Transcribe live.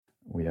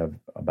have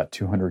about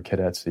 200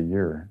 cadets a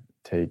year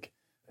take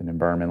an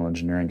environmental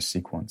engineering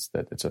sequence.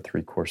 That it's a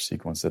 3-course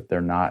sequence, that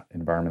they're not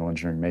environmental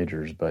engineering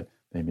majors, but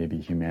they may be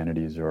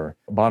humanities. Or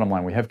bottom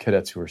line, we have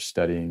cadets who are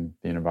studying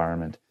the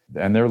environment,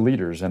 and they're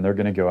leaders, and they're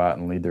going to go out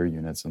and lead their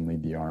units and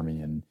lead the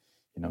Army. And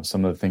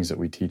some of the things that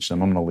we teach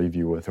them, I'm going to leave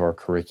you with our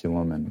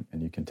curriculum,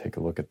 and you can take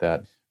a look at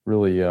that.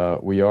 Really,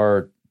 we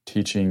are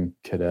teaching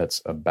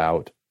cadets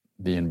about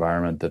the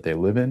environment that they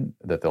live in,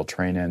 that they'll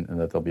train in, and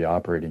that they'll be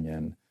operating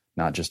in,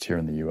 not just here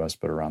in the U.S.,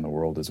 but around the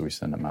world as we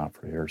send them out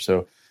for here.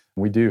 So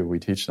we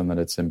teach them that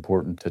it's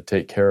important to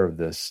take care of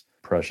this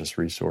precious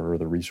resource, or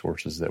the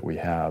resources that we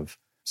have,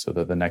 so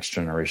that the next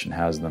generation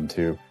has them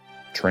to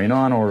train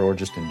on or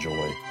just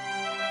enjoy.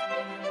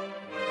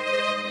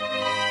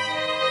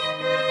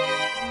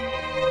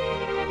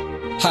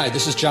 Hi,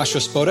 this is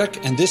Joshua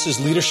Spodek, and this is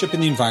Leadership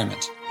in the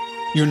Environment.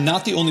 You're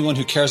not the only one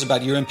who cares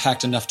about your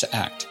impact enough to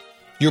act.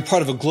 You're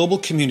part of a global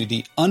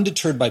community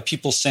undeterred by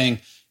people saying,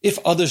 if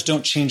others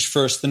don't change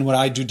first, then what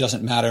I do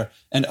doesn't matter,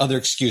 and other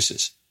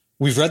excuses.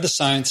 We've read the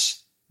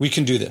science. We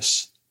can do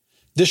this.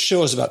 This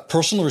show is about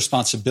personal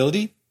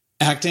responsibility,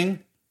 acting,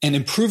 and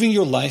improving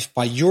your life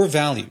by your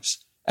values.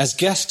 As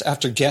guest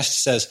after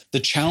guest says, the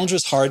challenge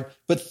was hard,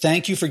 but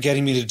thank you for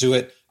getting me to do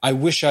it. I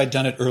wish I'd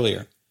done it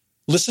earlier.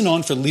 Listen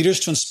on for leaders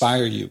to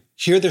inspire you,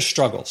 hear their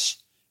struggles,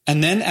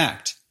 and then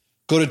act.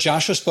 Go to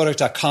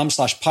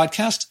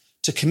joshuaspodek.com/podcast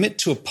to commit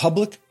to a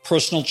public,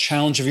 personal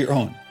challenge of your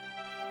own.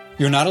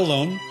 You're not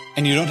alone,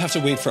 and you don't have to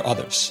wait for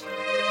others.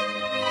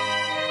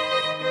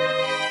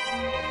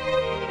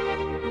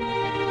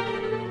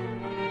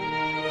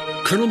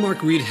 Colonel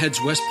Mark Reed heads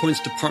West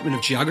Point's Department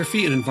of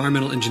Geography and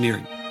Environmental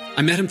Engineering.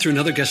 I met him through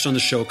another guest on the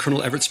show,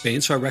 Colonel Everett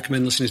Spain, so I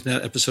recommend listening to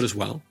that episode as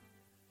well.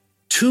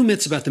 2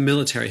 myths about the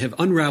military have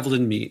unraveled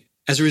in me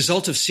as a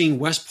result of seeing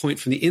West Point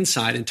from the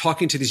inside and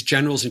talking to these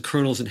generals and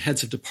colonels and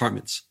heads of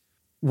departments.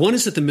 One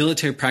is that the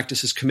military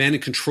practices command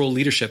and control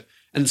leadership,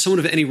 and someone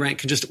of any rank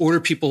can just order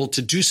people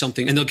to do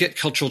something and they'll get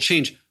cultural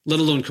change, let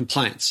alone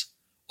compliance.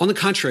 On the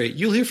contrary,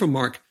 you'll hear from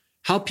Mark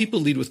how people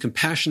lead with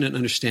compassion and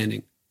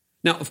understanding.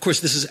 Now, of course,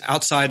 this is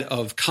outside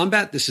of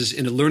combat. This is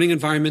in a learning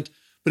environment,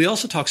 but he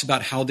also talks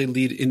about how they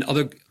lead in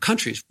other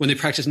countries when they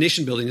practice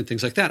nation building and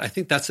things like that. I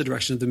think that's the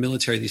direction of the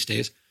military these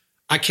days.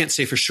 I can't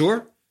say for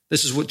sure.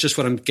 This is just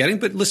what I'm getting,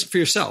 but listen for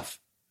yourself.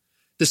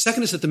 The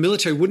second is that the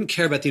military wouldn't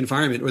care about the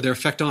environment or their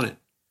effect on it.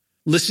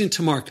 Listening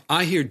to Mark,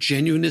 I hear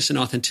genuineness and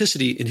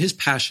authenticity in his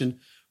passion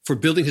for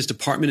building his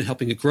department and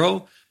helping it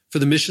grow, for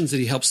the missions that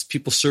he helps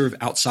people serve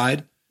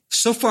outside.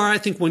 So far, I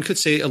think one could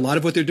say a lot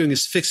of what they're doing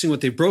is fixing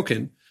what they've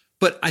broken,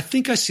 but I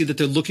think I see that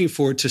they're looking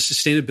forward to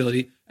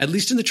sustainability, at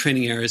least in the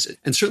training areas,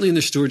 and certainly in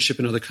their stewardship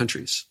in other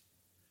countries.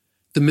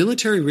 The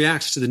military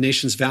reacts to the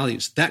nation's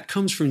values. That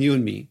comes from you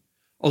and me,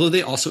 although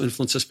they also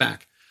influence us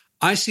back.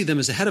 I see them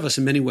as ahead of us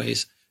in many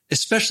ways,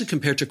 especially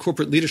compared to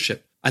corporate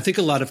leadership. I think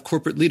a lot of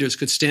corporate leaders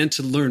could stand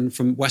to learn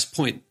from West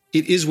Point.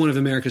 It is one of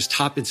America's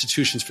top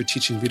institutions for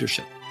teaching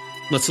leadership.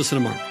 Let's listen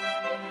to Mark.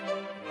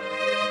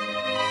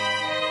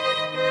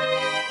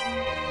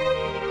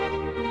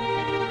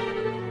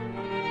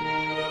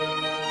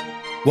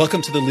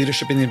 Welcome to the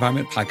Leadership in the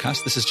Environment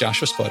podcast. This is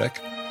Joshua Spodek.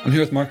 I'm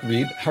here with Mark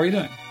Reed. How are you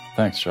doing?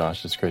 Thanks,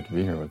 Josh. It's great to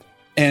be here with you.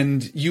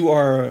 And you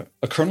are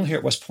a colonel here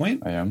at West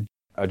Point? I am.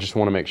 I just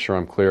want to make sure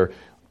I'm clear.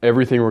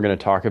 Everything we're going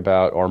to talk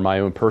about are my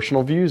own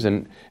personal views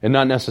and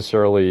not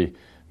necessarily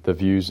the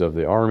views of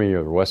the Army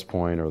or West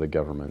Point or the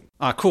government.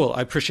 Cool.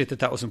 I appreciate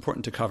that was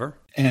important to cover.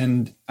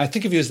 And I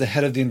think of you as the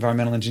head of the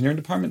Environmental Engineering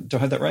Department. Do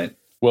I have that right?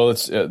 Well,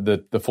 it's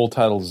the full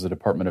title is the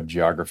Department of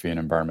Geography and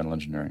Environmental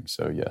Engineering.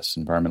 So yes,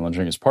 environmental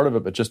engineering is part of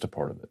it, but just a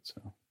part of it.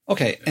 So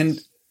okay, yes. And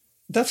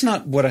that's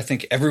not what I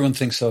think everyone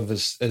thinks of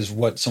as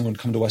what someone would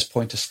come to West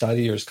Point to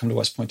study or has come to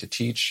West Point to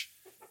teach.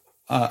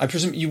 I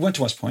presume you went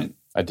to West Point.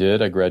 I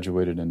did. I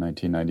graduated in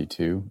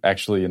 1992.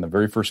 Actually, in the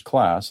very first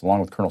class,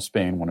 along with Colonel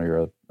Spain, one of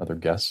your other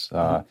guests,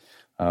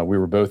 we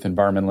were both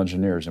environmental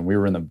engineers, and we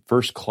were in the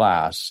first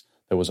class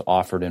that was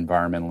offered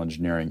environmental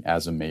engineering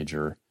as a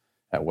major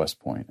at West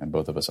Point, and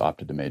both of us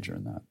opted to major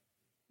in that.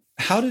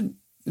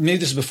 Maybe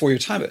this is before your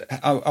time, but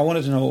I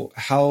wanted to know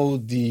how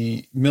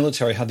the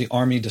military, how the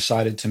Army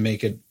decided to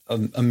make it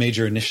a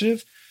major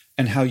initiative,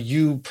 and how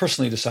you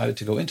personally decided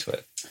to go into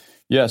it.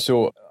 Yeah,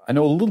 so I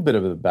know a little bit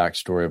of the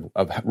backstory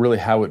of really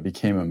how it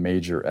became a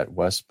major at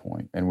West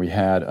Point. And we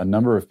had a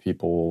number of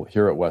people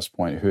here at West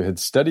Point who had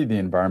studied the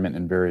environment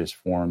in various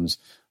forms.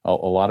 A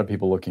lot of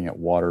people looking at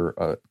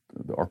water.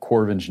 Our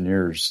Corps of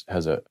Engineers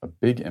has a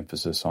big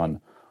emphasis on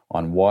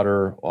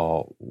water,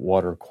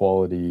 water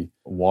quality,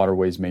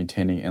 waterways,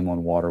 maintaining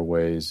inland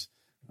waterways,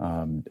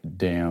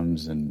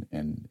 dams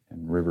and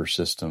river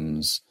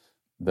systems,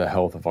 the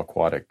health of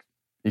aquatic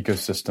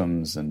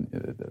ecosystems,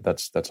 and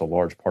that's a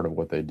large part of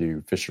what they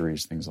do,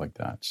 fisheries, things like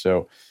that.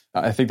 So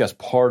I think that's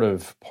part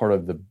of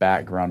the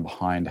background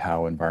behind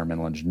how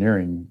environmental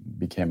engineering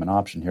became an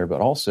option here.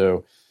 But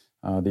also,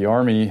 the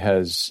Army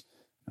has,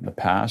 in the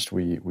past,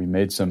 we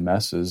made some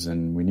messes,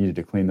 and we needed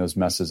to clean those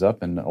messes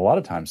up. And a lot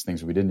of times,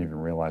 things we didn't even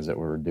realize that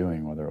we were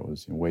doing, whether it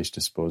was waste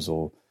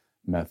disposal,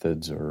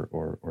 methods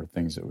or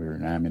things that we were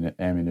in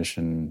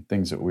ammunition,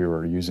 things that we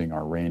were using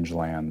our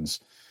rangelands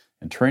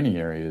and training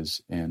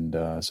areas. And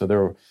so there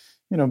were,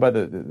 by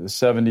the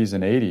 70s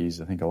and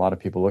 80s, I think a lot of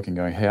people looking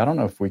going, hey, I don't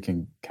know if we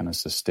can kind of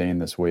sustain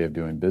this way of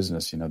doing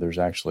business. There's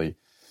actually,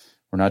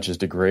 we're not just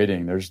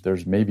degrading,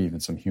 there's maybe even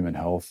some human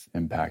health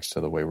impacts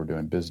to the way we're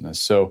doing business.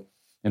 So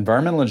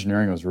environmental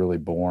engineering was really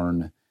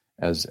born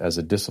as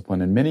a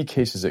discipline. In many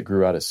cases, it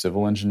grew out of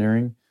civil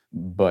engineering.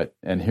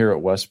 And here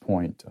at West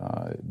Point,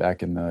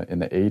 back in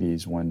the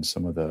 80s, when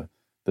some of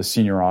the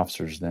senior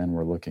officers then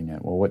were looking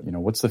at, well,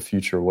 what's the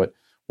future? What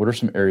are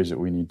some areas that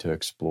we need to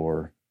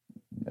explore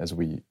as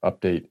we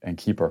update and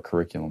keep our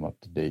curriculum up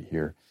to date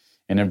here?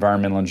 And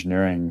environmental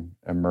engineering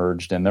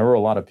emerged, and there were a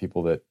lot of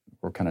people that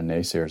were kind of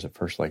naysayers at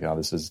first, like, oh,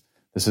 this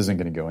isn't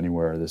going to go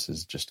anywhere. This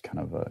is just kind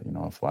of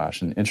a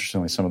flash. And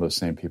interestingly, some of those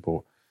same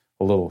people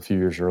a few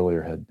years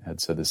earlier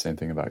had said the same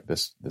thing about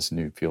this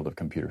new field of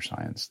computer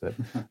science that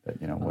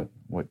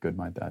what good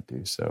might that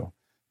do? So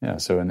yeah,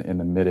 so in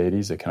the mid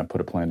 80s, they kind of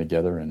put a plan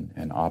together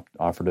and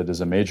offered it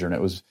as a major,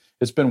 and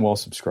it's been well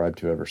subscribed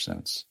to ever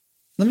since.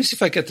 Let me see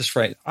if I get this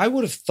right. I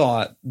would have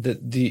thought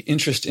that the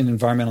interest in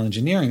environmental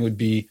engineering would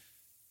be,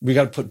 we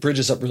got to put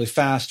bridges up really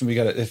fast, and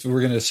if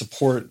we're going to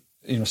support,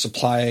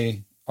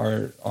 supply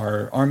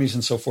our armies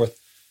and so forth.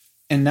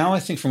 And now I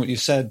think from what you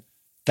said,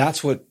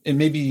 that's what it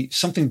may be.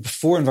 Something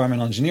before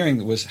environmental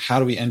engineering was, how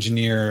do we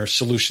engineer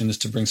solutions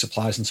to bring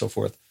supplies and so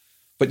forth?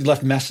 But you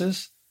left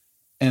messes.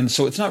 And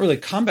so it's not really a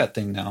combat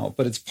thing now,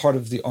 but it's part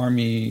of the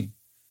Army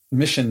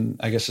mission,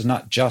 I guess, is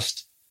not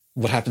just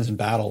what happens in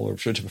battle or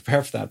to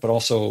prepare for that, but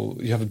also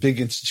you have a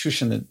big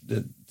institution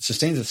that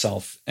sustains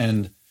itself.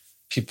 And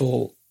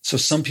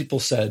some people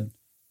said,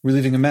 we're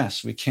leaving a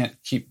mess. We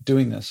can't keep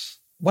doing this.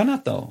 Why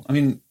not, though? I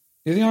mean,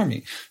 you're the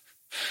Army.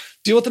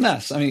 Deal with the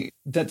mess. I mean,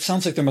 that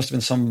sounds like there must have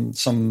been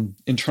some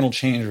internal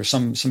change or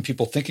some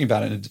people thinking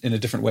about it in a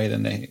different way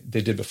than they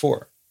did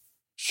before.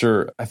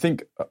 Sure. I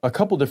think a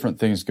couple different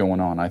things going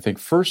on. I think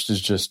first is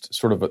just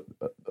sort of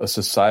a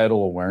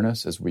societal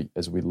awareness as we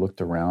looked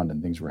around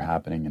and things were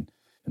happening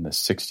in the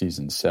 60s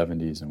and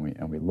 70s,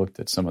 and we looked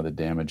at some of the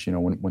damage.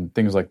 When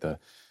things like the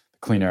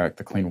Clean Air Act,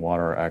 the Clean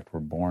Water Act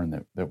were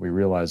born, that we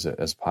realized that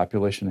as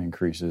population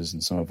increases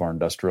and some of our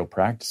industrial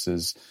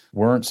practices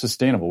weren't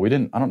sustainable. I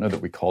don't know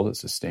that we called it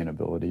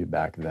sustainability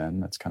back then.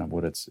 That's kind of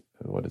what it's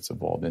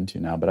evolved into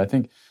now. But I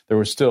think there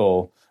was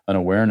still an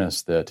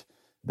awareness that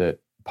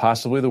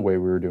possibly the way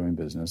we were doing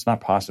business,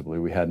 not possibly,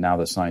 we had now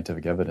the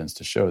scientific evidence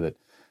to show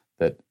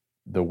that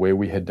the way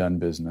we had done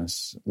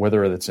business,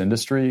 whether it's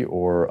industry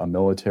or a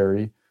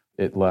military,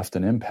 it left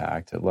an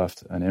impact. It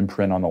left an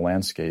imprint on the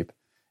landscape.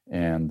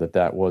 And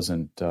that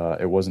wasn't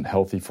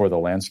healthy for the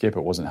landscape.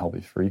 It wasn't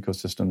healthy for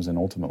ecosystems, and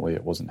ultimately,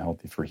 it wasn't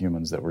healthy for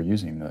humans that were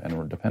using and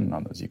were dependent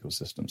on those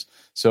ecosystems.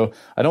 So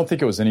I don't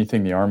think it was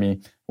anything the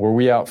Army. Were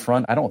we out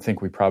front? I don't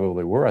think we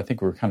probably were. I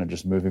think we were kind of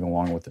just moving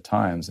along with the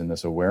times in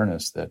this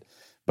awareness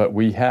but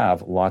we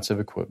have lots of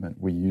equipment.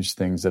 We use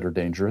things that are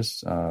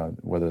dangerous,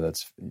 whether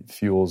that's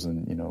fuels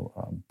and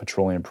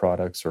petroleum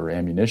products or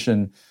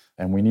ammunition,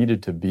 and we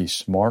needed to be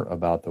smart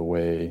about the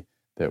way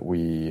that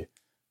we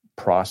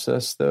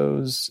process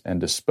those and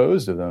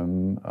dispose of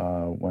them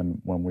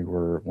when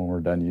we're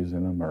done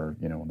using them, or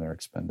when they're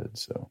expended.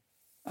 So,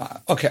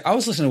 okay, I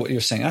was listening to what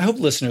you're saying. I hope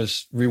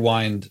listeners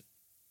rewind.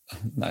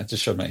 I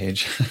just showed my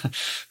age.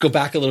 Go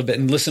back a little bit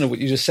and listen to what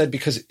you just said,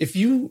 because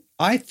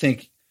I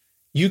think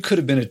you could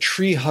have been a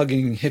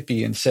tree-hugging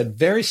hippie and said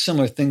very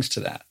similar things to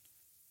that.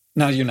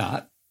 Now you're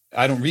not.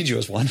 I don't read you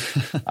as one.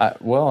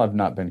 I've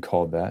not been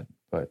called that,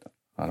 but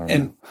I don't know.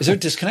 And is there a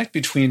disconnect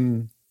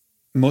between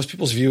most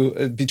people's view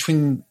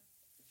between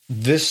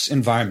this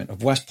environment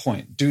of West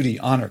Point, duty,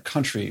 honor,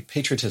 country,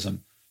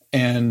 patriotism,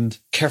 and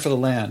care for the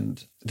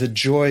land, the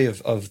joy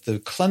of the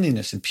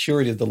cleanliness and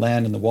purity of the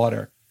land and the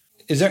water?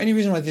 Is there any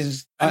reason why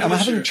I'm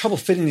having trouble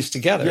fitting these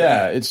together?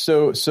 Yeah, it's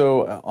so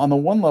on the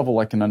one level,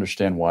 I can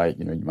understand why,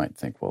 you might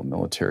think, well,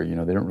 military,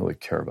 they don't really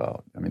care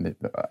about,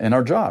 and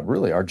our job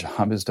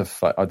is to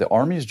fight. The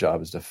Army's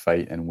job is to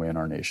fight and win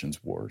our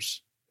nation's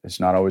wars. It's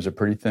not always a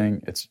pretty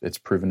thing. It's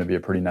proven to be a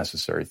pretty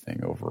necessary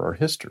thing over our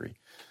history.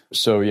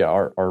 So yeah,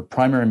 our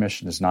primary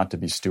mission is not to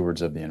be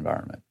stewards of the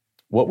environment.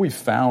 What we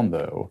found,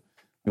 though,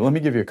 let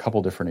me give you a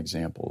couple different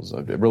examples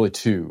of it, really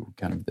two,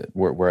 kind of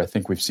where I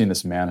think we've seen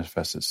this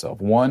manifest itself.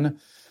 One,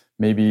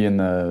 maybe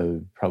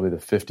in probably the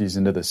 50s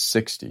into the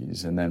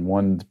 60s, and then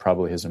one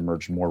probably has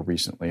emerged more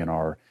recently in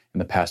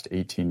the past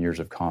 18 years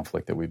of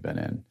conflict that we've been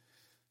in.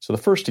 So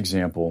the first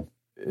example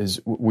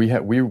is we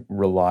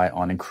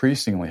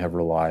increasingly have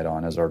relied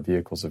on, as our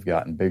vehicles have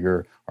gotten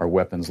bigger, our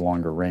weapons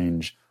longer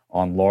range,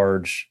 on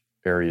large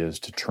areas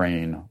to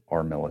train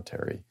our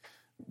military,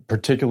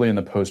 particularly in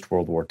the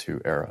post-World War II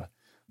era.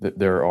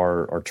 There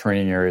are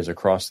training areas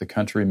across the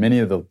country. Many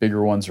of the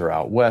bigger ones are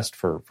out west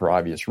for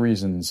obvious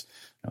reasons.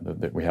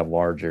 That we have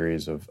large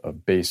areas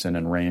of basin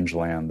and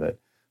rangeland that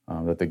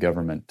that the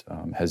government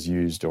has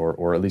used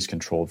or at least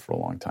controlled for a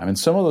long time. And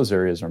some of those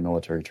areas are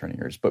military training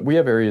areas, but we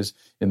have areas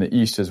in the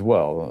east as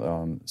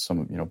well.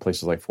 Some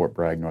places like Fort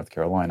Bragg, North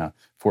Carolina,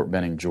 Fort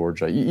Benning,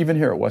 Georgia. Even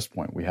here at West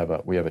Point, we have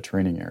a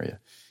training area.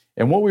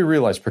 And what we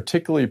realized,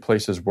 particularly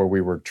places where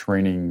we were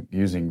training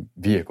using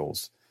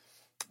vehicles,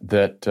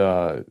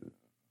 that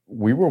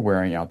we were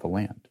wearing out the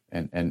land.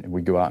 And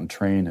we go out and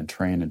train,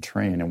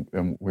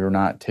 and we were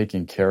not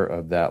taking care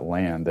of that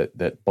land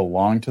that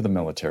belonged to the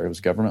military. It was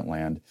government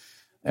land.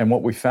 And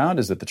what we found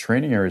is that the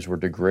training areas were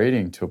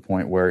degrading to a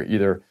point where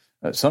either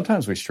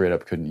sometimes we straight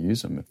up couldn't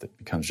use them if it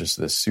becomes just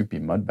this soupy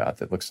mud bath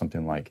that looks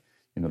something like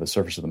the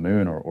surface of the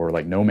moon or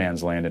like no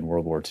man's land in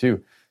World War II.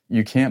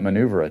 You can't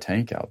maneuver a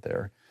tank out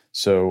there.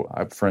 So,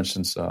 for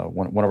instance,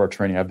 one of our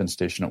training, I've been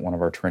stationed at one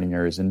of our training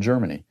areas in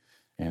Germany.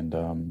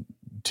 And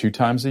 2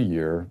 times a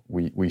year,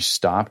 we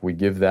stop, we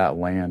give that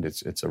land,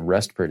 it's a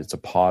rest period, it's a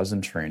pause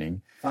in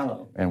training.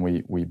 Follow. And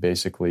we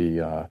basically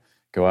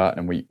go out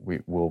and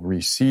we'll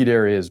reseed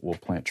areas, we'll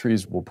plant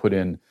trees, we'll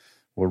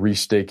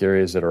restake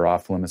areas that are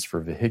off limits for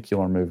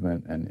vehicular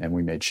movement, and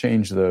we may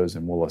change those,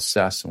 and we'll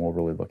assess, and we'll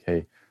really look,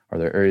 hey, are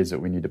there areas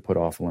that we need to put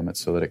off limits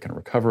so that it can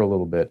recover a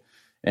little bit?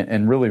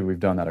 And really, we've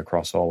done that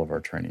across all of our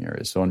training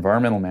areas. So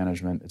environmental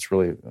management, it's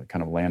really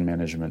kind of land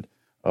management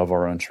of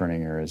our own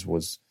training areas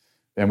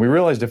and we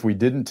realized if we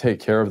didn't take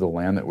care of the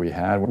land that we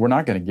had, we're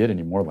not going to get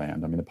any more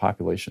land. I mean, the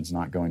population's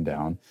not going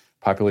down.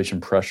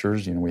 Population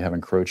pressures, we have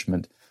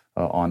encroachment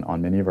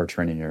on many of our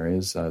training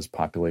areas as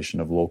population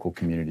of local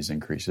communities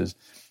increases.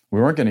 We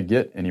weren't going to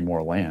get any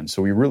more land.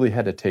 So we really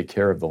had to take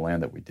care of the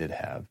land that we did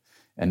have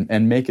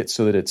and make it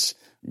so that it's,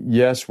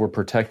 yes, we're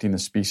protecting the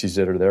species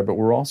that are there, but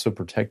we're also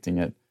protecting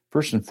it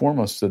first and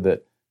foremost so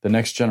that the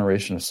next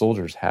generation of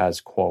soldiers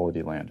has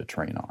quality land to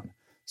train on.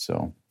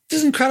 So this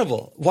is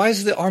incredible. Why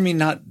is the Army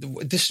not?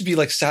 This should be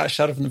like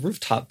shouted from the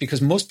rooftop,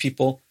 because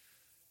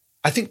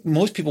I think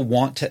most people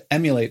want to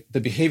emulate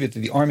the behavior that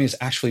the Army is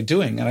actually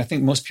doing. And I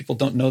think most people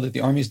don't know that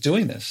the Army is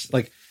doing this.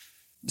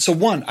 So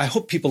one, I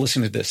hope people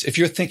listening to this, if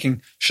you're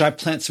thinking, should I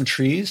plant some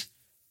trees?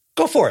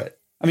 Go for it.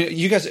 I mean,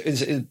 you guys,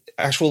 do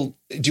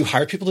you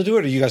hire people to do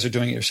it, or you guys are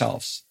doing it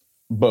yourselves?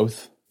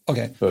 Both.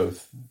 Okay.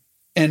 Both.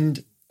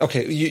 And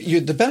okay,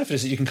 the benefit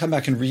is that you can come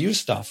back and reuse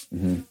stuff.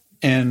 Mm-hmm.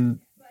 And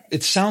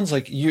it sounds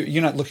like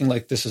you're not looking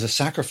like this is a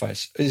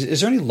sacrifice.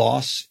 Is there any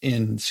loss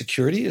in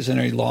security? Is there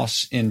any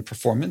loss in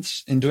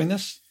performance in doing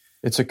this?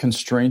 It's a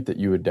constraint that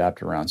you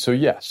adapt around. So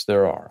yes,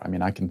 there are. I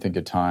mean, I can think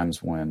of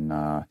times when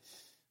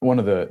one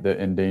of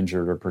the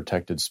endangered or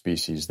protected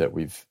species that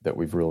we've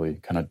really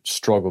kind of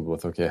struggled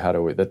with. Okay, how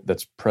do we?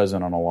 That's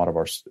present on a lot of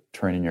our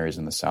training areas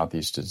in the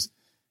Southeast is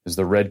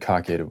the red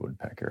cockaded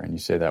woodpecker. And you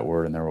say that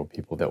word, and there will be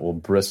people that will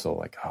bristle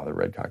like, oh, the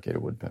red cockaded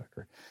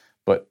woodpecker.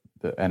 But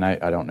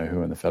I don't know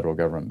who in the federal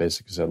government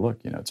basically said, look,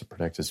 it's a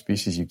protected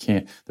species.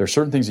 There are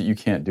certain things that you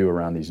can't do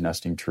around these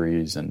nesting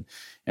trees. And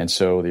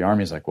so the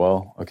Army's like,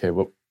 well, okay,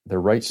 well,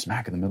 they're right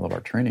smack in the middle of our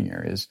training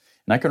areas.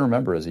 And I can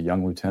remember as a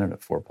young lieutenant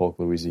at Fort Polk,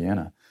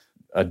 Louisiana,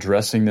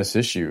 addressing this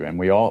issue.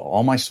 And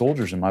all my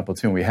soldiers in my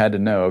platoon, we had to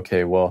know,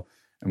 okay, well,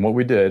 and what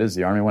we did is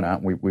the Army went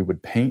out and we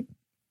would paint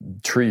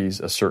trees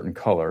a certain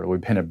color.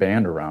 We'd paint a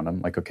band around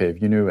them. Like, okay, if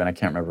you knew, and I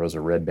can't remember if it was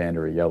a red band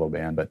or a yellow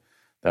band, but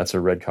that's a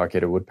red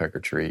cockaded woodpecker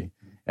tree.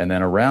 And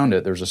then around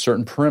it, there's a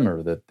certain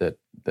perimeter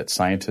that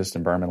scientists,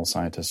 environmental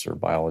scientists or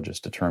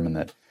biologists determine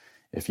that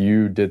if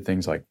you did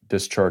things like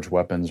discharge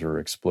weapons or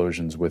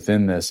explosions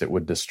within this, it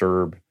would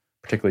disturb,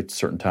 particularly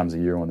certain times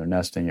of year when they're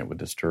nesting, it would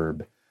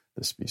disturb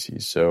the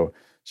species. So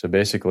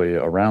basically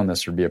around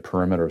this would be a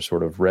perimeter of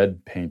sort of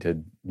red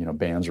painted,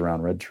 bands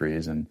around red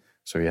trees. And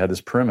so you had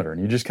this perimeter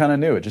and you just kind of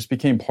knew it just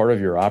became part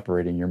of your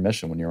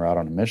mission when you were out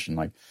on a mission.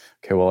 Like,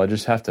 okay, well, I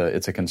just have to,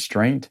 it's a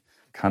constraint,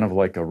 kind of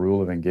like a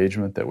rule of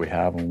engagement that we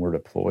have when we're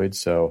deployed.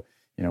 So,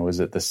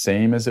 is it the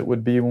same as it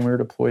would be when we were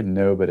deployed?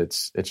 No, but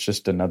it's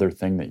just another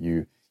thing that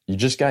you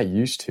just got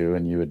used to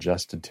and you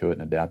adjusted to it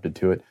and adapted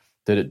to it.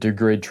 Did it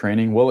degrade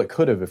training? Well, it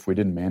could have if we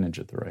didn't manage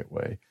it the right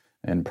way.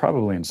 And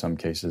probably in some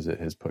cases it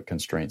has put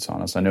constraints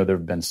on us. I know there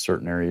have been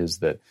certain areas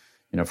that,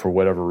 for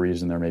whatever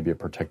reason, there may be a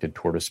protected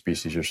tortoise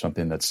species or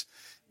something that's,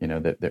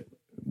 that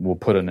will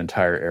put an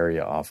entire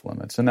area off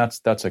limits. And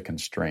that's a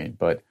constraint.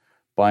 But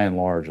by and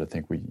large, I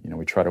think we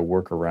try to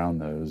work around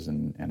those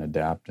and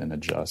adapt and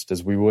adjust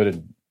as we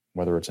would,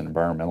 whether it's an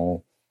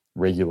environmental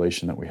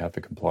regulation that we have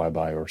to comply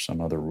by or some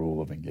other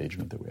rule of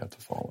engagement that we have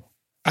to follow.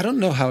 I don't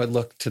know how it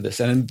looked to this,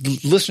 and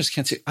listeners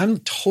can't see. I'm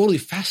totally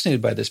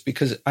fascinated by this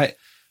because I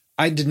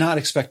did not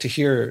expect to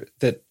hear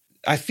that.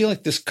 I feel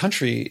like this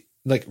country,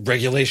 like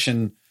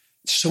regulation,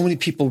 so many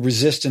people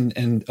resist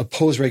and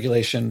oppose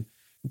regulation.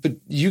 But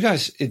you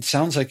guys, it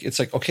sounds like it's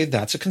like, okay,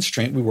 that's a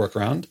constraint we work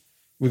around.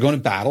 We're going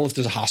to battle. If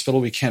there's a hospital,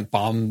 we can't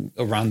bomb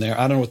around there.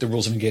 I don't know what the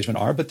rules of engagement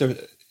are, but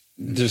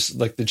there's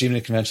like the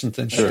Geneva Convention,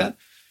 things like that.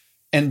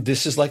 And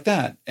this is like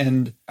that.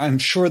 And I'm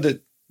sure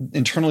that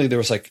internally there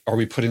was like, are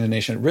we putting the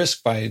nation at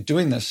risk by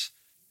doing this?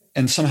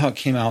 And somehow it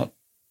came out,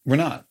 we're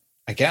not,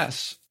 I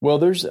guess. Well,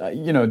 there's,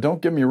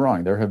 don't get me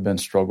wrong. There have been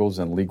struggles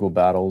and legal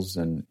battles.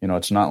 And,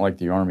 it's not like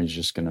the Army's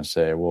just going to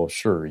say, well,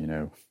 sure,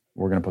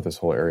 we're going to put this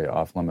whole area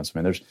off limits.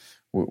 I mean,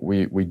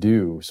 we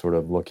do sort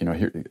of look,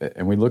 here,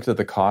 and we looked at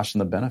the costs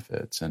and the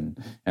benefits, and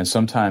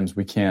sometimes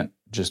we can't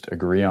just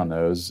agree on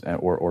those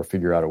or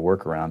figure out a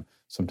workaround.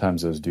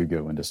 Sometimes those do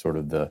go into sort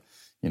of the,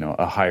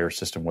 a higher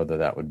system, whether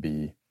that would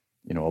be,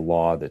 a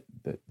law that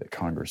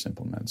Congress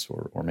implements,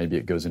 or maybe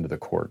it goes into the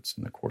courts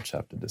and the courts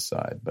have to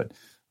decide.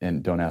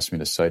 And don't ask me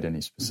to cite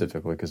any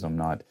specifically because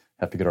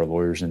have to get our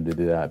lawyers in to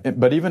do that.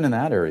 But even in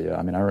that area,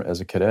 I mean,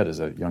 as a cadet, as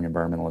a young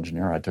environmental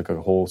engineer, I took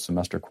a whole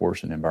semester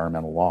course in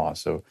environmental law.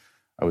 So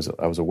I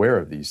was aware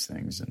of these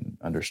things and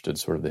understood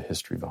sort of the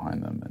history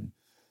behind them.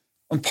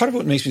 And part of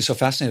what makes me so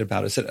fascinated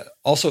about it is that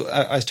also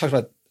I talked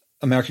about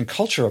American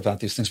culture about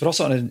these things, but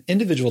also on an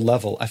individual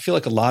level, I feel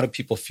like a lot of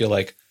people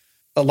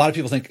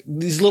think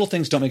these little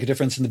things don't make a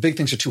difference and the big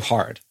things are too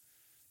hard.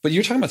 But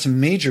you're talking about some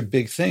major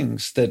big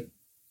things that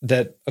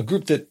a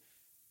group that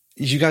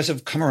you guys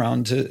have come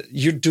around to,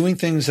 you're doing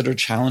things that are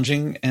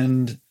challenging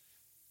and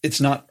it's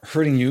not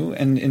hurting you.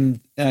 And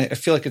I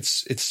feel like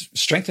it's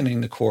strengthening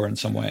the core in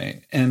some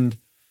way. And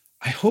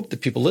I hope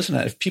that people listen to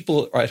that. If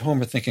people are at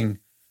home are thinking,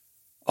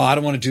 oh, I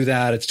don't want to do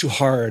that, it's too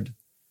hard,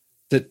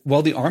 that,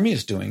 well, the Army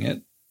is doing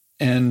it.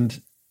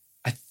 And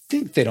I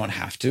think they don't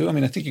have to. I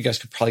mean, I think you guys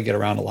could probably get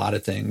around a lot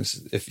of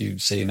things if you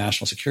say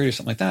national security or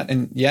something like that.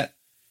 And yet,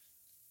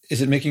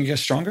 is it making you guys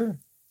stronger?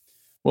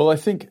 Well, I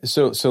think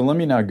so. Let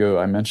me now go.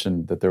 I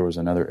mentioned that there was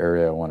another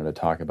area I wanted to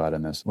talk about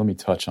in this. Let me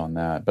touch on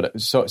that. But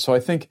so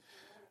I think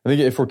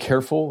if we're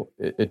careful,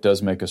 it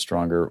does make us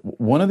stronger.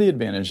 One of the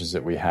advantages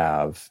that we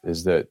have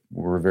is that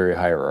we're very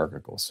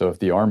hierarchical. So if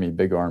the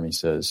big Army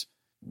says,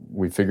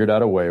 we figured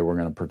out a way, we're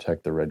going to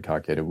protect the red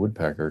cockaded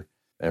woodpecker,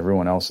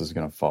 everyone else is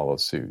going to follow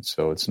suit.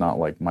 So it's not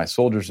like my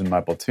soldiers in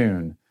my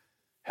platoon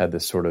had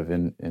this sort of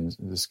in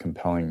this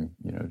compelling,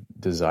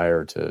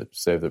 desire to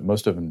say that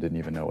most of them didn't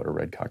even know what a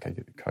red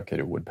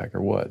cockaded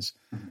woodpecker was.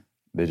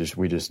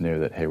 Mm-hmm. We just knew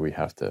that, hey, we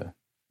have to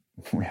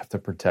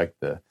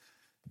protect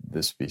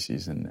this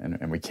species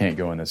and we can't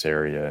go in this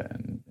area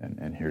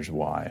and here's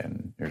why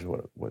and here's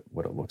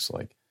what it looks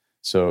like.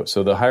 So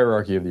the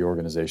hierarchy of the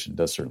organization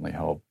does certainly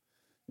help.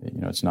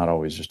 It's not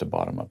always just a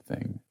bottom up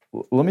thing.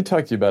 Let me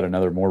talk to you about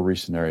another more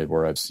recent area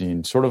where I've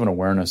seen sort of an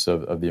awareness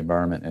of the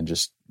environment and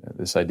just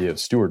this idea of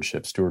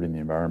stewarding the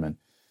environment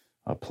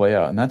play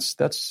out. And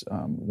that's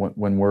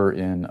when we're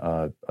in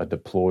a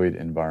deployed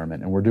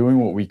environment and we're doing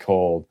what we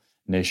call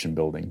nation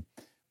building.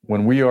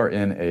 When we are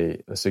in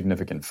a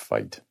significant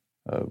fight,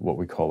 what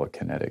we call a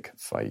kinetic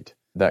fight,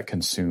 that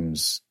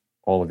consumes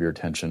all of your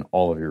attention,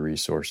 all of your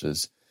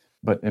resources.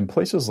 But in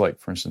places like,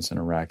 for instance, in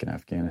Iraq and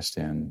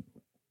Afghanistan,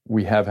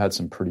 we have had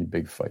some pretty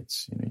big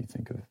fights. You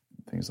think of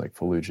things like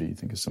Fallujah, you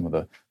think of some of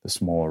the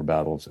smaller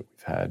battles that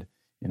we've had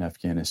in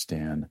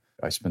Afghanistan.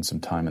 I spent some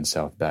time in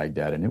South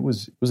Baghdad, and it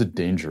was a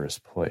dangerous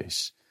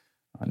place.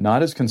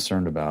 Not as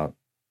concerned about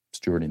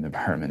stewarding the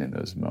environment in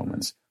those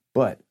moments,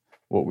 but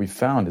what we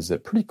found is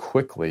that pretty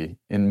quickly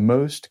in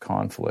most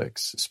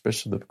conflicts,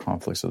 especially the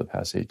conflicts of the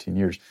past 18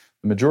 years,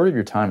 the majority of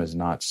your time is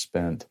not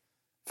spent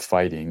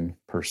fighting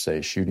per se,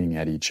 shooting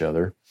at each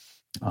other.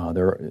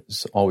 There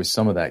is always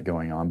some of that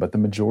going on, but the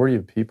majority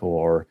of people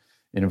are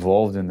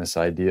involved in this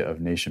idea of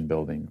nation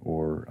building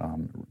or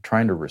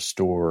trying to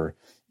restore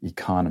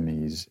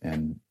economies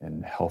and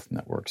health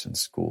networks and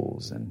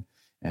schools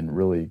and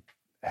really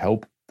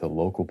help the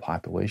local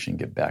population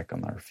get back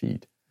on their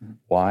feet. Mm-hmm.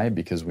 Why?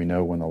 Because we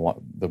know when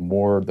the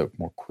more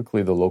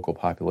quickly the local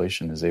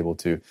population is able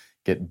to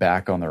get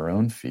back on their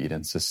own feet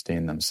and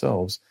sustain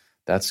themselves,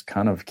 that's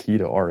kind of key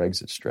to our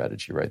exit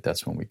strategy, right?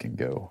 That's when we can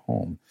go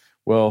home.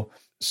 Well,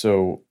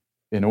 so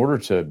in order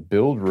to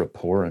build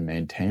rapport and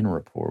maintain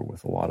rapport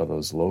with a lot of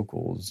those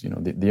locals,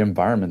 the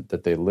environment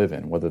that they live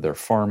in, whether they're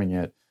farming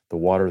it, the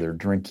water they're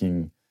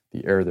drinking,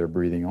 the air they're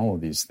breathing, all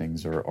of these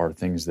things are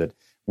things that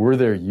we're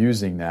there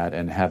using that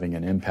and having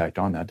an impact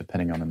on that,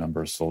 depending on the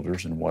number of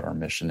soldiers and what our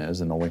mission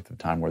is and the length of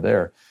time we're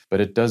there.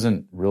 But it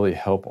doesn't really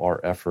help our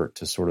effort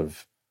to sort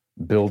of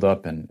build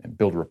up and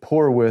build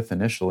rapport with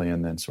initially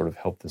and then sort of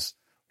help this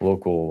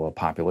local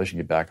population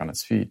get back on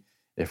its feet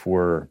if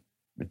we're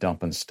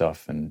dumping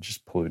stuff and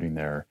just polluting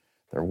their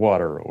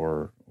water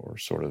or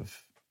sort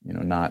of,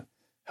 not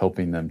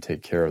helping them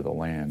take care of the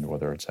land,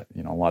 whether it's, a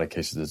lot of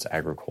cases it's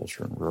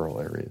agriculture in rural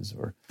areas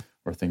or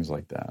things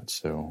like that.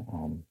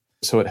 So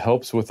it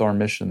helps with our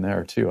mission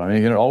there too. I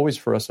mean, it always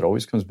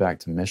comes back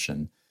to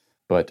mission,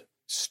 but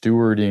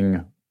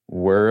stewarding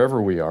wherever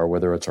we are,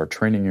 whether it's our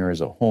training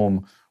areas at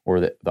home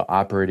or the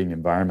operating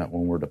environment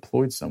when we're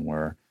deployed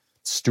somewhere,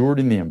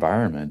 stewarding the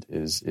environment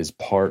is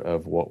part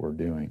of what we're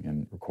doing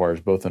and requires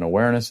both an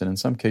awareness and in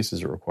some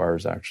cases it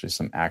requires actually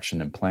some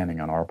action and planning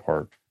on our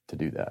part to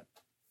do that.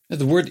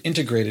 The word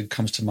integrated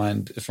comes to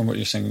mind from what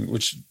you're saying,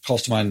 which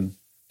calls to mind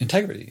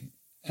integrity.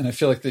 And I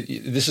feel like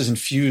this has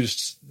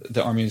infused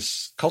the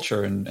Army's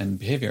culture and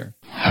behavior.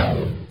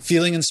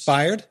 Feeling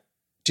inspired?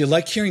 Do you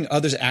like hearing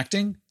others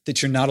acting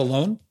that you're not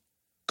alone?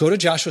 Go to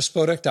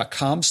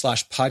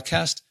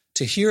joshuaspodek.com/podcast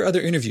to hear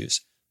other interviews,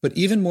 but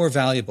even more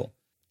valuable,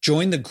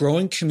 join the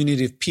growing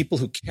community of people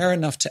who care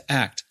enough to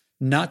act,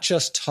 not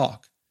just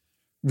talk.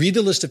 Read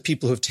the list of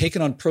people who have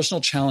taken on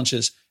personal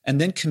challenges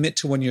and then commit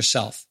to one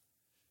yourself.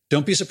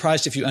 Don't be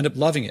surprised if you end up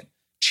loving it,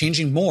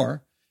 changing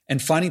more,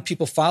 and finding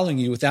people following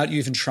you without you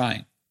even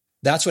trying.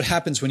 That's what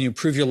happens when you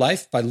improve your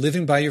life by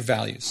living by your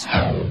values.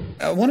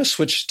 I want to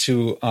switch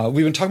to,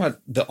 we've been talking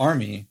about the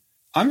Army.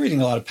 I'm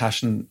reading a lot of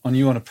passion on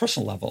you on a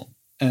personal level.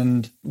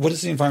 And what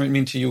does the environment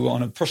mean to you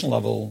on a personal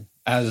level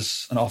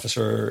as an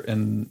officer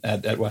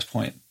at West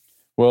Point?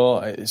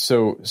 Well,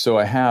 so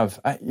I have,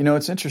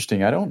 it's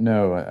interesting. I don't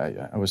know.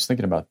 I was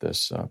thinking about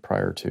this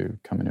prior to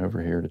coming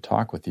over here to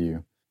talk with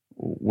you,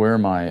 where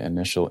my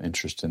initial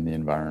interest in the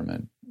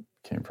environment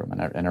came from.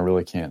 And I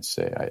really can't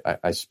say.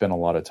 I spent a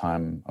lot of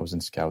time, I was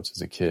in Scouts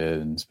as a kid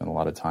and spent a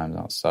lot of time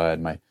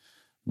outside.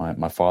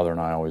 My father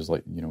and I always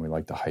we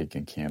like to hike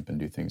and camp and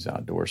do things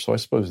outdoors. So I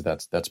suppose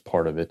that's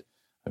part of it.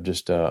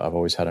 I've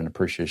always had an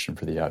appreciation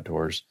for the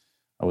outdoors.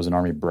 I was an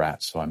Army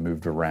brat, so I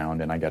moved around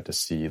and I got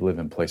to live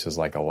in places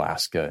like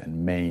Alaska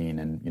and Maine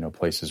and,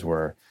 places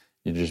where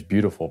just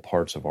beautiful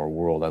parts of our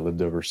world. I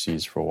lived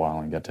overseas for a while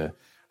and got to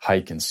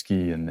hike and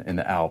ski in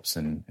the Alps.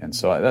 And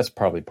so that's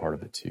probably part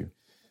of it too.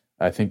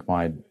 I think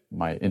my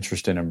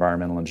interest in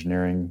environmental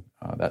engineering,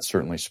 that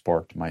certainly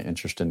sparked my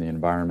interest in the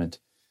environment.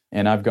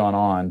 And I've gone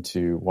on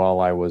to, while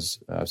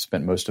I've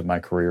spent most of my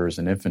career as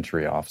an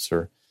infantry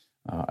officer,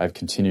 I've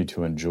continued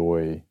to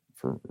enjoy,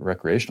 for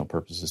recreational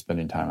purposes,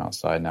 spending time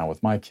outside now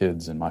with my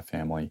kids and my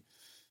family.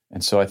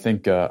 And so I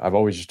think I've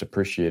always just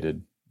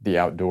appreciated the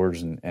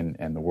outdoors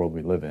and the world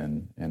we live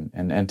in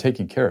and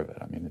taking care of it.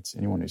 I mean, it's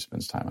anyone who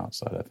spends time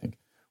outside, I think,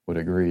 would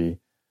agree,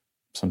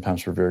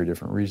 sometimes for very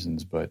different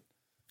reasons. But,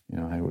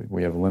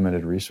 we have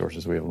limited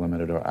resources. We have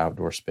limited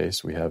outdoor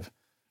space. We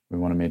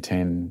want to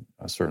maintain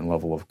a certain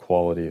level of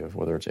quality of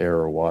whether it's air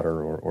or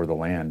water or the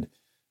land.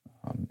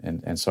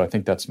 And so I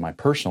think that's my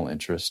personal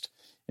interest.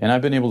 And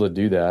I've been able to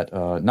do that,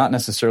 not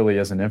necessarily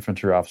as an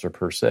infantry officer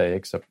per se,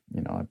 except,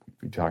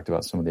 we talked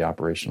about some of the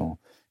operational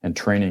and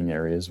training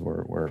areas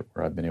where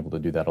I've been able to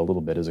do that a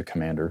little bit as a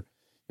commander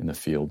in the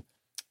field.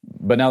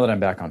 But now that I'm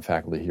back on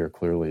faculty here,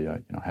 clearly, I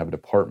have a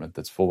department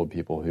that's full of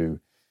people who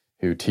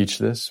teach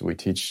this.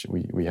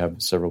 We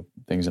have several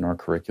things in our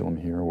curriculum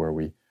here where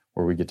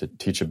we get to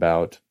teach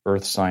about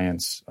earth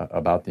science,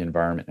 about the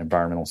environment,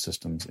 environmental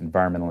systems,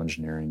 environmental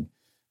engineering.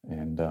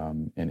 And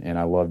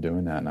I love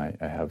doing that. And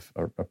I have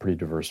a pretty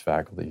diverse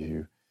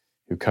faculty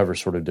who cover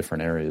sort of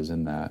different areas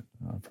in that,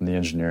 from the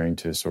engineering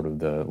to sort of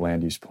the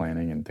land use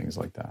planning and things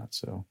like that.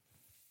 So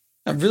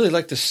I really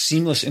like the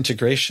seamless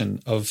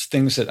integration of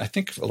things that I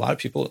think a lot of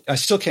people, I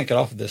still can't get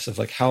off of this, of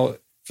like how,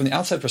 from the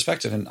outside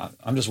perspective, and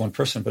I'm just one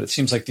person, but it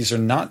seems like these are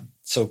not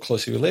so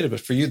closely related,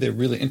 but for you, they're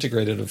really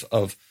integrated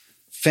of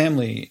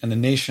family and the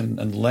nation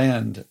and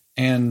land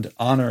and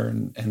honor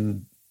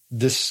and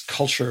this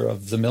culture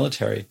of the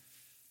military.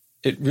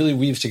 It really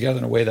weaves together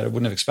in a way that I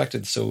wouldn't have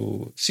expected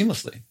so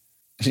seamlessly.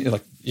 You're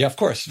like, yeah, of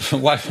course.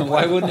 Why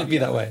wouldn't it be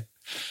that way?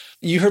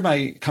 You heard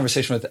my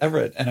conversation with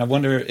Everett, and I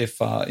wonder if,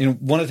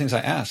 one of the things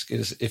I ask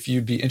is if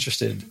you'd be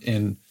interested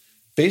in,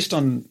 based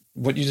on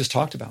what you just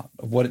talked about,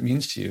 of what it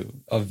means to you,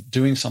 of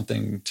doing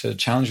something to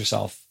challenge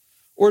yourself,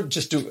 or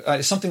just do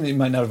something that you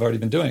might not have already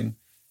been doing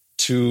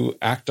to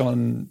act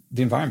on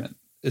the environment.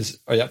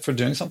 Are you up for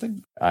doing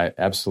something?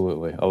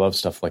 Absolutely. I love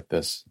stuff like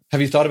this.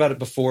 Have you thought about it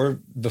before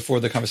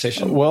the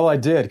conversation? Well, I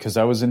did, because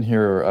I was in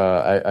here.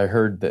 I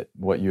heard that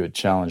what you had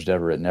challenged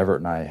Everett, and Everett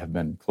and I have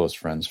been close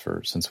friends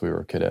since we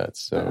were cadets.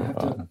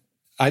 So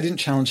I didn't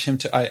challenge him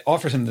I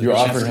offered him the You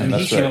offered him,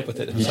 and he came up with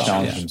it himself. He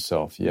challenged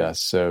himself,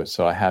 yes.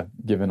 So I have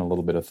given a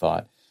little bit of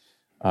thought.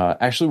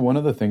 Actually, one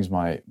of the things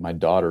my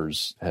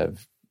daughters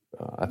have,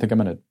 I think I'm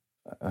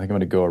going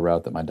to go a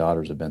route that my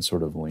daughters have been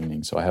sort of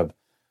leaning. So I have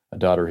a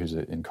daughter who's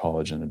in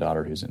college and a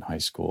daughter who's in high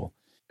school,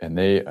 and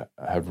they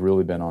have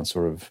really been on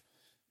sort of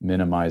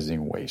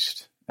minimizing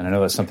waste. And I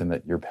know that's something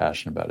that you're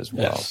passionate about as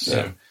well. Yes,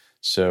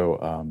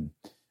 So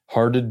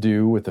hard to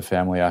do with the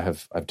family.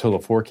 I've a total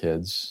of 4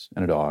 kids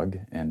and a dog,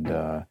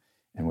 and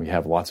we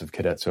have lots of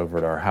cadets over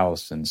at our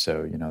house, and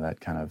so that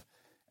kind of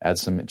adds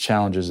some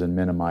challenges in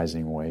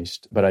minimizing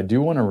waste. But I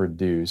do want to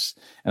reduce,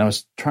 and I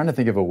was trying to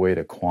think of a way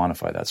to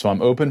quantify that. So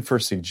I'm open for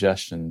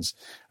suggestions.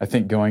 I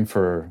think going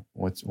for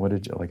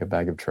like a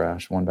bag of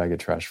trash, 1 bag of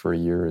trash for a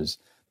year,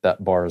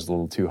 that bar is a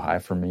little too high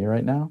for me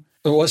right now.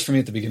 It was for me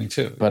at the beginning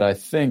too. But I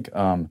think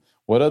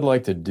what I'd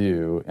like to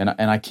do, and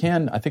I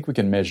think we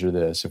can measure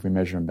this if we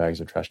measure in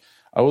bags of trash.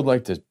 I would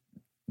like to,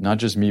 not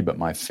just me, but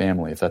my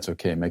family, if that's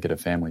okay, make it a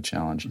family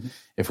challenge. Mm-hmm.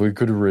 If we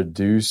could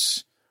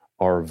reduce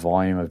our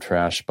volume of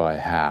trash by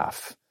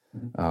half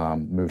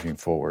moving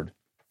forward.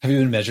 Have you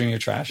been measuring your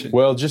trash?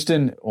 Well, just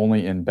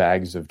only in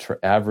bags of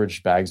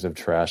average bags of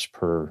trash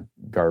per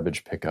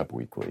garbage pickup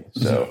weekly.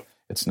 So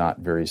it's not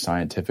very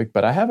scientific,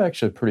 but I have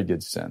actually a pretty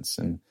good sense.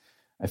 And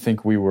I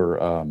think we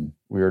were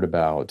at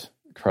about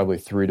probably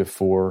 3 to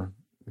 4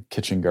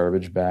 kitchen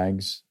garbage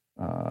bags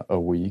a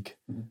week.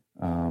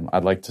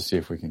 I'd like to see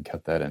if we can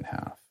cut that in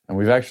half. And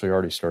we've actually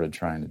already started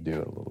trying to do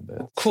it a little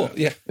bit. Cool. So,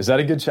 yeah. Is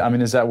that a good? I mean,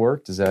 has that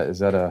worked? Is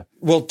that a?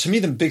 Well, to me,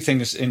 the big thing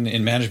is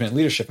in management and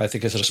leadership, I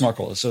think, is a SMART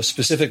goal. So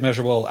specific,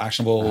 measurable,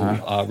 actionable,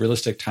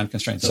 realistic, time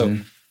constraints. So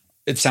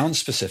it sounds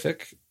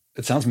specific.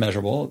 It sounds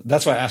measurable.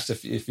 That's why I asked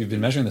if you've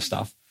been measuring this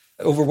stuff.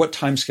 Over what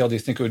time scale do you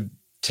think it would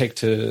take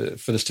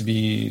for this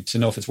to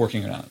know if it's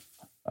working or not?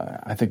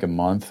 I think a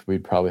month,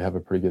 we'd probably have a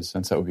pretty good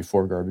sense. That would be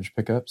 4 garbage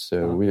pickups.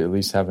 So we at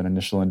least have an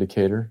initial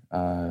indicator.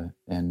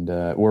 And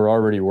we're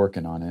already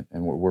working on it.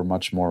 And we're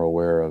much more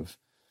aware of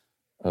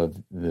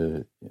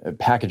the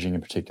packaging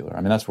in particular.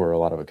 I mean, that's where a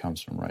lot of it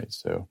comes from, right?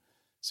 So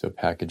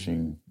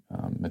packaging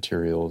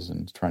materials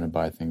and trying to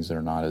buy things that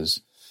are not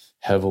as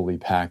heavily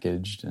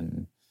packaged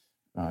and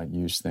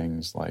use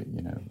things like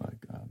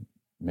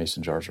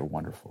mason jars are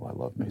wonderful. I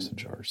love mason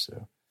jars.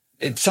 So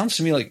it sounds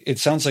to me like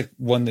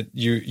one that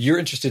you're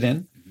interested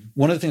in.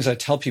 One of the things I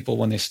tell people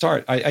when they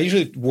start, I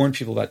usually warn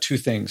people about 2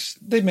 things.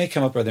 They may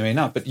come up or they may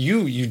not, but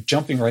you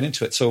jumping right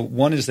into it. So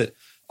one is that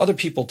other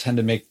people tend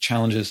to make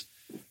challenges.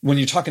 When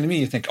you're talking to me,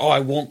 you think, oh, I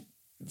won't.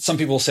 Some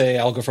people say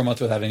I'll go for a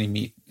month without any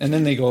meat. And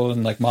then they go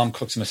and like mom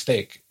cooks them a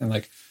steak and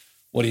like,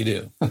 what do you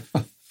do?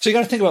 So you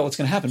got to think about what's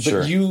going to happen.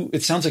 But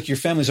it sounds like your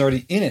family's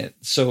already in it.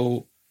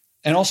 So,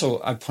 and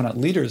also I point out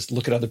leaders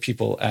look at other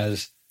people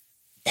as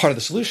part of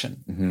the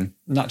solution,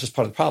 not just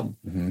part of the problem.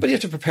 But you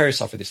have to prepare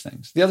yourself for these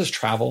things. The others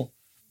travel.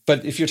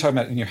 But if you're talking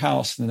about in your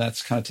house, then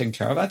that's kind of taken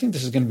care of. I think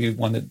this is going to be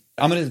one that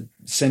I'm going to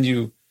send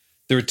you.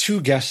 There are 2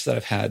 guests that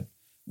I've had.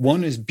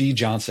 One is Bea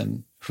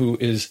Johnson, who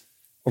is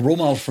a role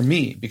model for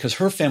me because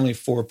her family of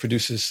 4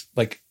 produces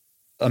like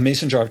a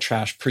mason jar of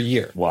trash per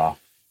year. Wow.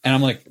 And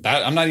I'm like,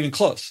 I'm not even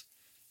close.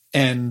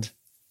 And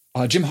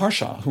Jim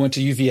Harshaw, who went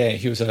to UVA,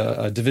 he was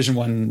a Division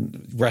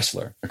I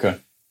wrestler. Okay.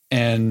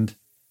 And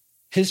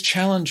his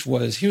challenge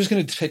was he was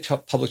going to take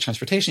public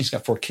transportation. He's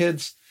got 4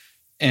 kids.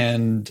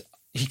 And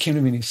he came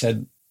to me and he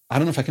said, I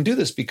don't know if I can do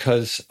this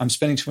because I'm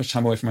spending too much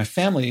time away from my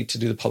family to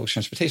do the public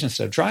transportation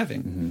instead of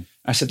driving.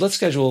 I said, let's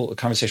schedule a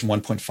conversation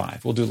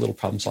 1.5. We'll do a little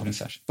problem solving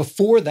session.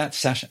 Before that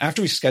session,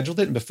 after we scheduled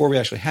it and before we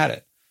actually had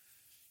it,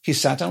 he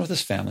sat down with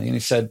his family and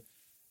he said,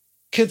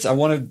 kids, I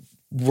want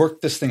to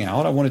work this thing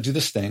out. I want to do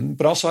this thing,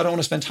 but also I don't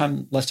want to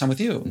spend less time with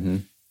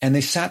you. And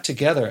they sat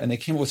together and they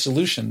came up with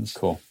solutions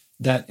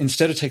that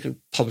instead of taking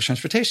public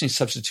transportation, he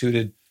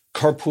substituted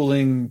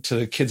carpooling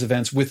to kids'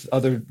 events with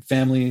other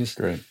families.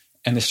 Great.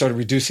 And they started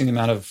reducing the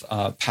amount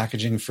of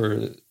packaging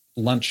for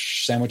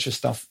lunch, sandwiches,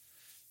 stuff.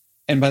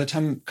 And by the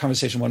time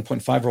conversation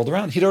 1.5 rolled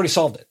around, he'd already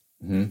solved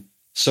it.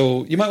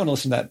 So you might want to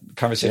listen to that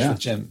conversation with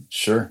Jim.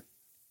 Sure.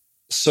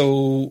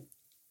 So,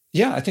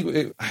 yeah, I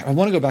think I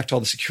want to go back to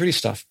all the security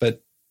stuff,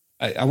 but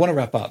I want to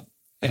wrap up.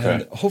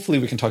 And hopefully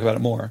we can talk about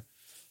it more.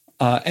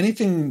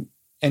 Anything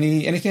I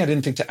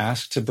didn't think to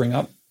ask to bring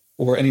up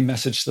or any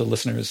message to the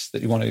listeners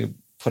that you want to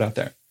put out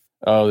there?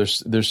 Oh,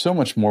 there's so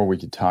much more we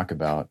could talk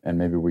about, and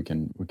maybe we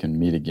can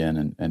meet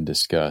again and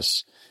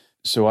discuss.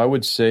 So I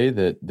would say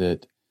that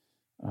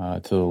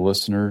to the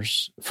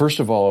listeners,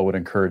 first of all, I would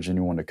encourage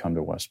anyone to come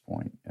to West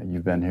Point.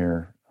 You've been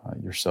here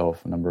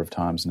yourself a number of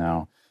times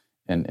now,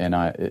 and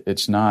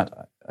it's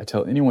not. I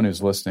tell anyone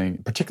who's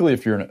listening, particularly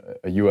if you're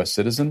a U.S.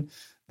 citizen,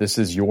 this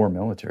is your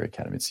military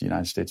academy. It's the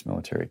United States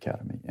Military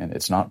Academy, and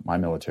it's not my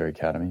military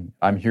academy.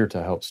 I'm here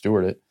to help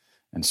steward it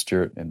and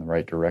steer it in the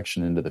right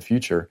direction into the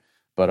future.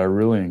 But I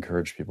really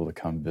encourage people to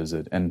come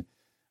visit, and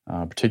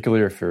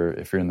particularly if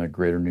you're in the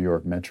greater New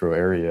York metro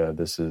area,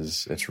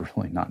 it's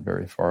really not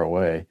very far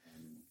away.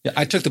 Yeah,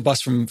 I took the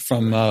bus from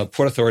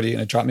Port Authority,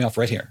 and it dropped me off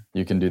right here.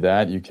 You can do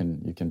that. You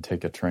can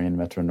take a train,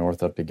 Metro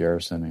North, up to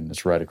Garrison, and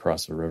it's right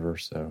across the river.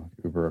 So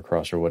Uber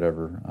across or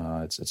whatever.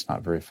 It's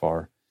not very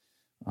far.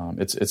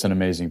 It's an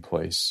amazing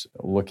place.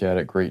 Look at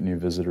it. Great new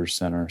visitor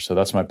center. So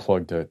that's my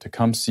plug to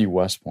come see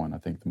West Point. I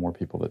think the more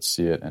people that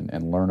see it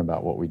and learn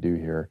about what we do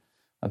here,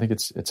 I think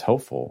it's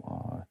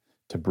helpful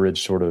to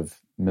bridge sort of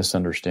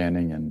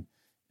misunderstanding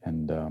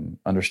and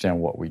understand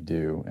what we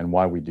do and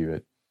why we do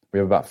it. We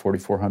have about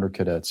 4,400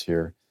 cadets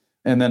here.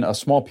 And then a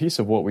small piece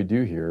of what we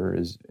do here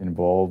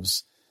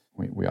involves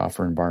we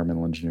offer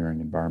environmental engineering,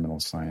 environmental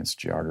science,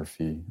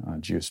 geography,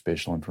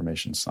 geospatial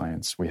information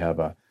science. We have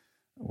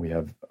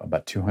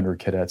about 200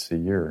 cadets a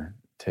year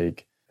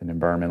take an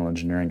environmental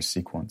engineering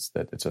sequence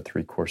that it's a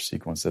 3-course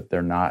sequence that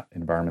they're not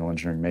environmental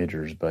engineering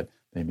majors, but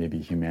they may be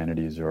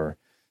humanities or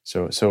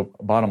So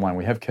bottom line,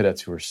 we have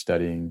cadets who are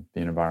studying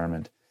the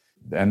environment,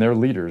 and they're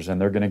leaders, and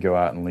they're going to go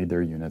out and lead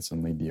their units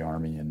and lead the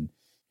Army. And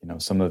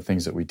some of the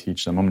things that we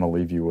teach them, I'm going to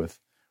leave you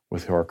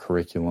with our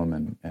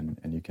curriculum,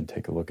 and you can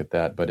take a look at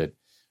that. But it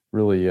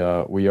really,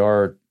 we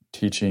are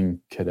teaching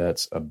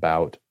cadets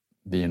about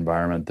the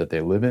environment that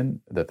they live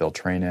in, that they'll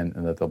train in,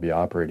 and that they'll be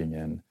operating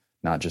in,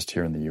 not just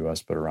here in the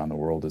U.S., but around the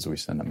world as we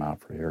send them out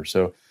for here.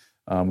 So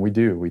we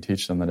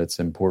teach them that it's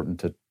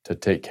important to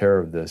take care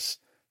of this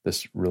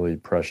really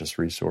precious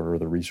resource or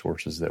the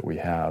resources that we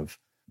have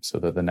so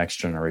that the next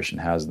generation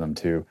has them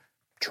to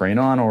train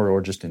on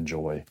or just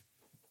enjoy.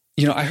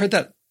 I heard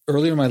that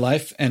earlier in my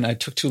life and I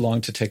took too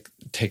long to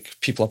take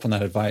people up on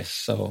that advice.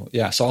 So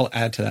I'll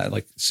add to that.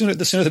 Like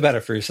the sooner the better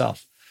for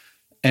yourself.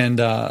 And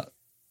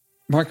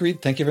Mark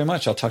Reed, thank you very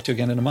much. I'll talk to you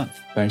again in a month.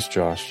 Thanks,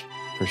 Josh.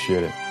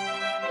 Appreciate it.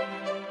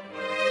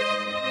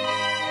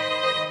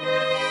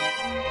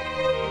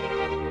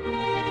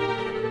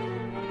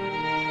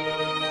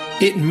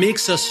 It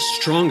makes us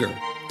stronger.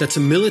 That's a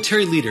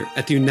military leader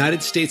at the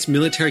United States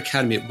Military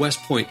Academy at West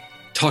Point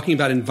talking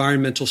about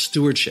environmental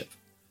stewardship.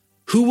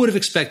 Who would have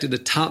expected a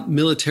top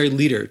military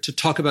leader to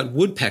talk about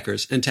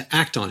woodpeckers and to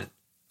act on it?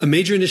 A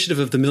major initiative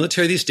of the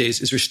military these days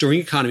is restoring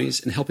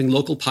economies and helping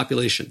local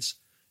populations.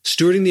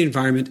 Stewarding the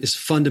environment is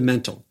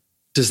fundamental.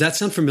 Does that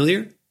sound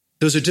familiar?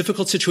 Those are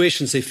difficult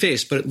situations they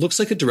face, but it looks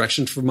like a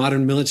direction for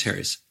modern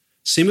militaries.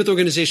 Same with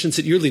organizations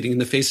that you're leading in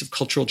the face of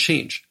cultural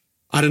change.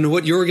 I don't know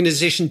what your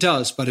organization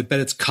does, but I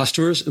bet its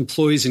customers,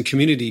 employees, and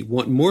community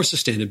want more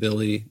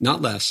sustainability,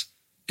 not less.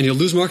 And you'll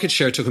lose market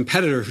share to a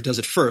competitor who does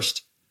it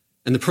first,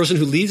 and the person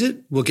who leads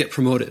it will get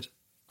promoted.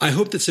 I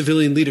hope that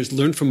civilian leaders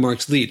learn from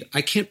Mark's lead.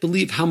 I can't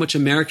believe how much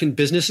American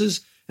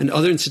businesses and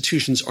other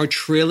institutions are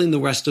trailing the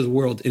rest of the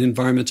world in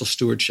environmental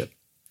stewardship.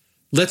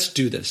 Let's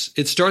do this.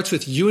 It starts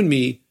with you and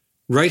me,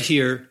 right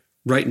here,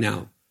 right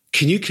now.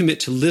 Can you commit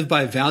to live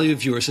by a value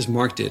of yours as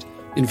Mark did,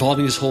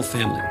 involving his whole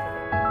family?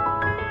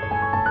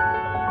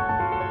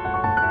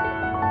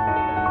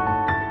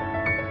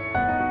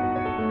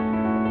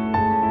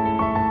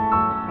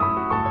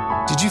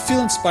 Did you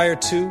feel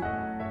inspired too?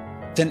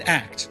 Then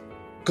act.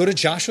 Go to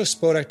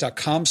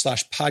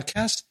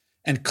joshuaspodek.com/podcast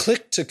and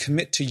click to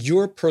commit to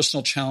your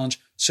personal challenge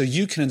so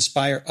you can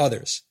inspire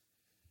others.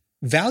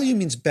 Value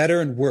means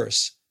better and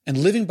worse, and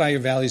living by your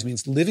values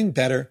means living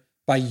better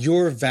by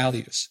your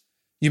values.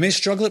 You may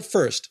struggle at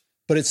first,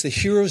 but it's the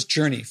hero's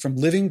journey from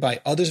living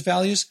by others'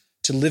 values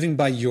to living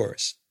by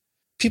yours.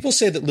 People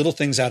say that little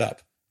things add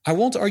up. I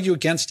won't argue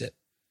against it,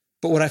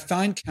 but what I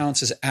find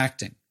counts is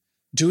acting.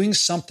 Doing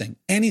something,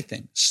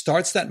 anything,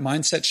 starts that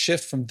mindset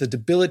shift from the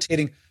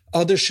debilitating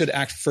others should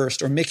act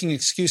first or making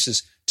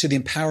excuses to the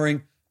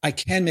empowering I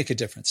can make a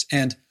difference,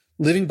 and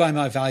living by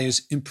my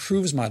values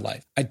improves my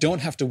life. I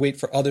don't have to wait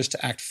for others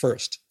to act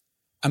first.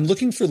 I'm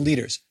looking for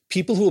leaders,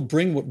 people who will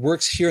bring what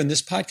works here in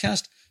this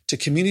podcast to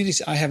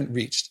communities I haven't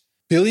reached.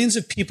 Billions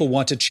of people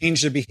want to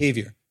change their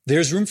behavior.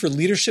 There's room for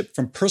leadership,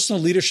 from personal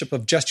leadership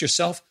of just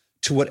yourself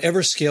to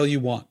whatever scale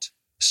you want.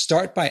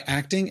 Start by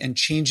acting and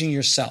changing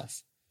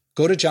yourself.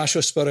 Go to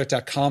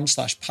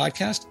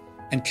joshuaspodek.com/podcast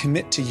and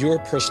commit to your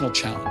personal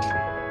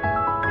challenge.